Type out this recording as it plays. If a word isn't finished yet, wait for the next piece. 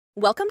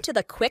Welcome to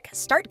the quick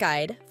start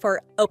guide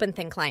for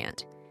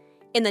OpenThincClient.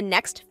 In the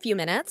next few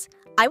minutes,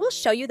 I will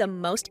show you the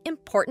most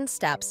important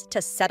steps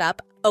to set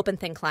up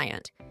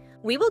OpenThincClient.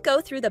 We will go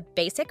through the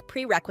basic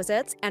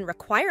prerequisites and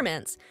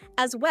requirements,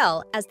 as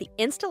well as the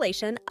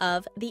installation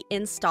of the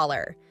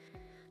installer.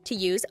 To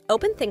use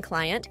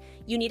OpenThincClient,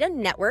 you need a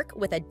network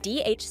with a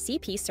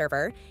DHCP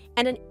server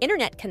and an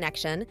internet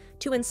connection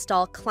to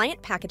install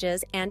client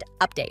packages and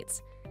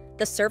updates.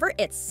 The server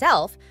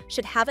itself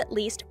should have at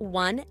least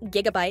 1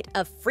 GB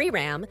of free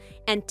RAM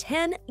and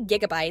 10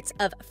 GB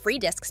of free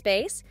disk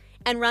space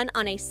and run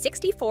on a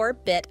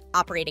 64-bit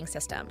operating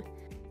system.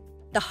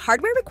 The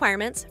hardware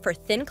requirements for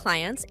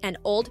ThinClients and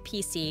old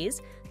PCs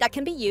that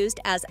can be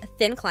used as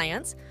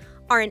ThinClients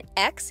are an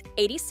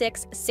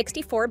x86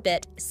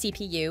 64-bit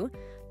CPU,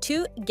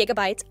 2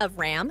 GB of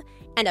RAM,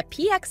 and a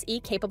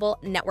PXE-capable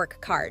network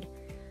card.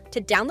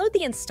 To download the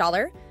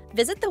installer,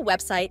 visit the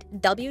website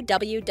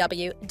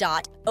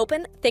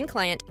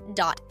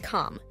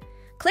www.openthinclient.com.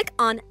 Click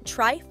on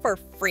Try for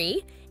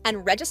Free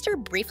and register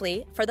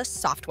briefly for the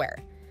software.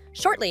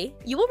 Shortly,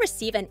 you will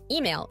receive an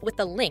email with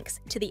the links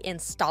to the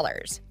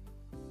installers.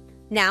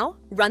 Now,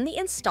 run the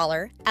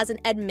installer as an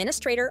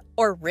administrator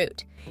or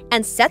root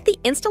and set the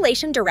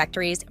installation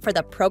directories for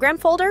the Program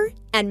folder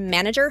and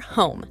Manager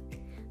Home.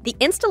 The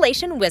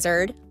installation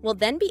wizard will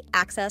then be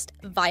accessed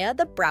via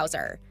the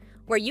browser,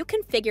 where you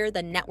configure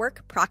the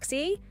network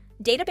proxy,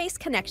 database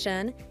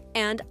connection,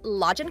 and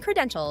login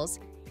credentials,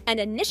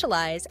 and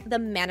initialize the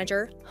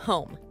Manager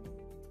Home.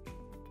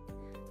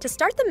 To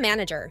start the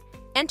manager,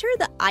 enter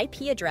the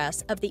IP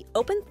address of the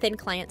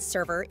OpenThincClient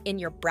server in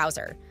your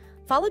browser,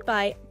 followed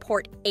by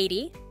port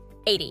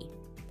 8080.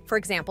 For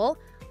example,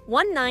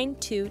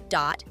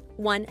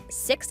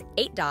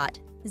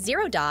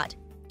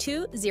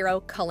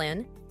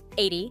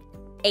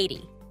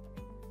 192.168.0.20:8080.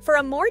 For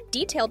a more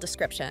detailed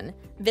description,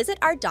 visit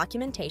our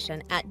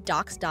documentation at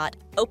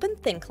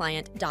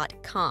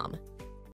docs.openthinclient.com.